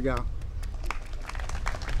 Thank you, Sigal.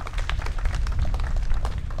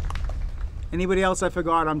 Anybody else I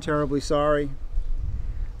forgot, I'm terribly sorry.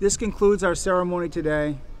 This concludes our ceremony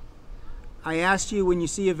today. I asked you, when you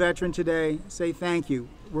see a veteran today, say thank you.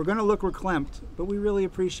 We're going to look reclamped, but we really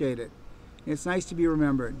appreciate it. It's nice to be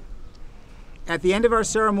remembered. At the end of our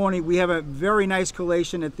ceremony, we have a very nice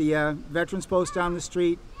collation at the Veterans Post down the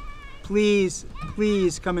street. Please,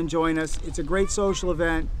 please come and join us. It's a great social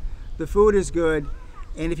event. The food is good,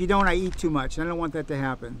 and if you don't, I eat too much. I don't want that to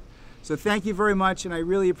happen. So thank you very much, and I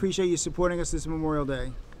really appreciate you supporting us this Memorial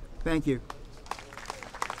Day. Thank you.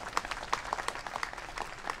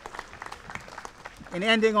 And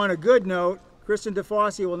ending on a good note, Kristen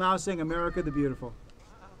DeFosse will now sing America the Beautiful.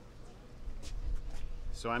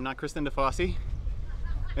 So I'm not Kristen DeFosse,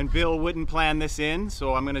 and Bill wouldn't plan this in,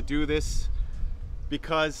 so I'm gonna do this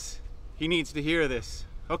because he needs to hear this.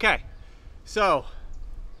 Okay, so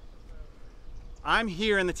I'm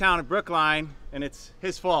here in the town of Brookline, and it's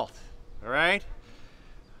his fault, all right?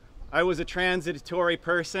 I was a transitory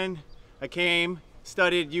person. I came,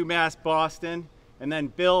 studied at UMass Boston, and then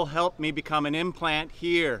Bill helped me become an implant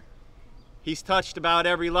here. He's touched about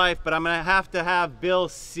every life, but I'm gonna have to have Bill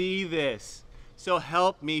see this. So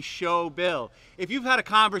help me show Bill. If you've had a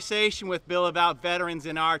conversation with Bill about veterans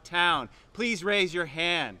in our town, please raise your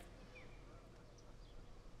hand.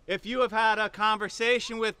 If you have had a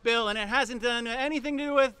conversation with Bill and it hasn't done anything to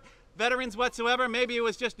do with veterans whatsoever, maybe it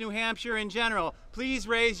was just New Hampshire in general, please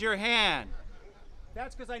raise your hand.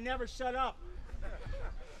 That's because I never shut up.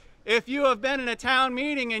 If you have been in a town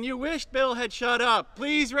meeting and you wished Bill had shut up,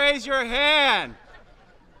 please raise your hand.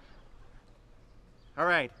 All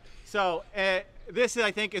right, so this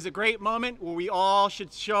I think is a great moment where we all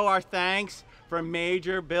should show our thanks for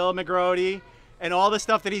Major Bill McGrody and all the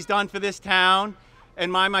stuff that he's done for this town.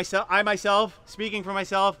 And I myself, speaking for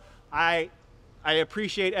myself, I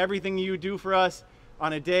appreciate everything you do for us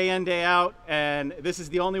on a day in, day out, and this is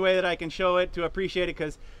the only way that I can show it, to appreciate it,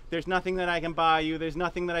 because there's nothing that I can buy you, there's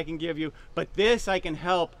nothing that I can give you, but this I can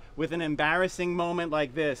help with an embarrassing moment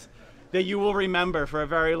like this. that you will remember for a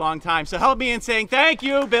very long time. So help me in saying thank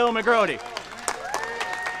you, Bill McGrody.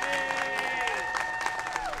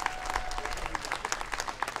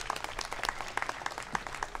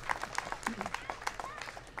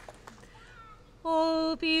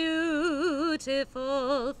 Oh,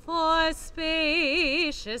 beautiful for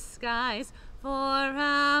spacious skies, for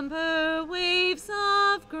amber waves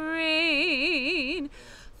of grain,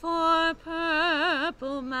 for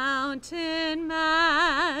purple mountain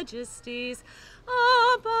majesties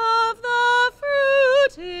above the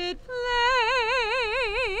fruited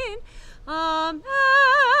plain. America,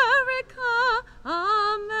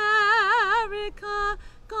 America,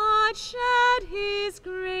 God shed his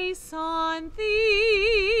grace on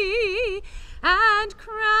thee, and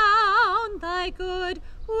crown thy good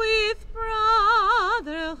with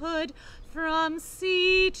brotherhood from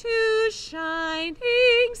sea to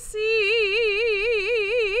shining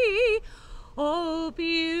sea. Oh,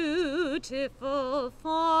 beautiful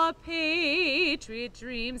for patriot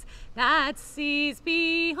dreams that sees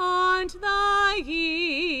beyond the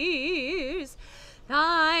years.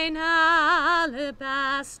 Thine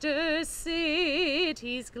alabaster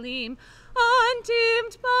cities gleam,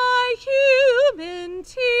 undimmed by human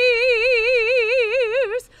tears.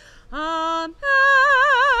 America,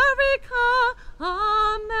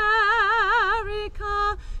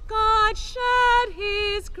 America, God shed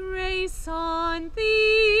his grace on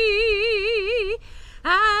thee,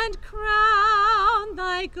 and crown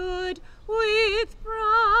thy good with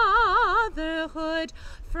brotherhood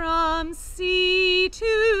from sea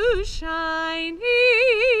to shining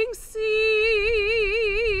sea.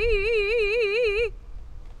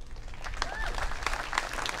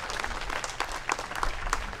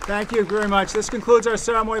 Thank you very much. This concludes our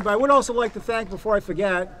ceremony, but I would also like to thank, before I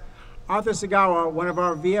forget, Arthur Sagawa, one of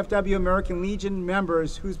our VFW American Legion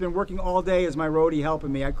members, who's been working all day as my roadie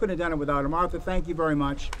helping me. I couldn't have done it without him. Arthur, thank you very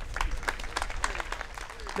much.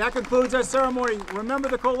 That concludes our ceremony. Remember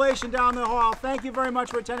the collation down the hall. Thank you very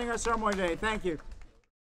much for attending our ceremony today. Thank you.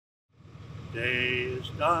 Day is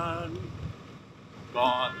done,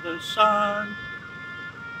 gone the sun,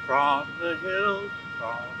 from the hills,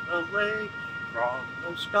 from the lakes, from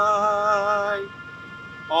the sky.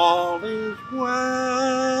 All is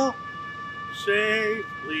well,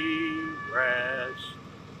 safely rest,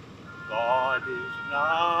 God is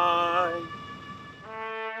nigh.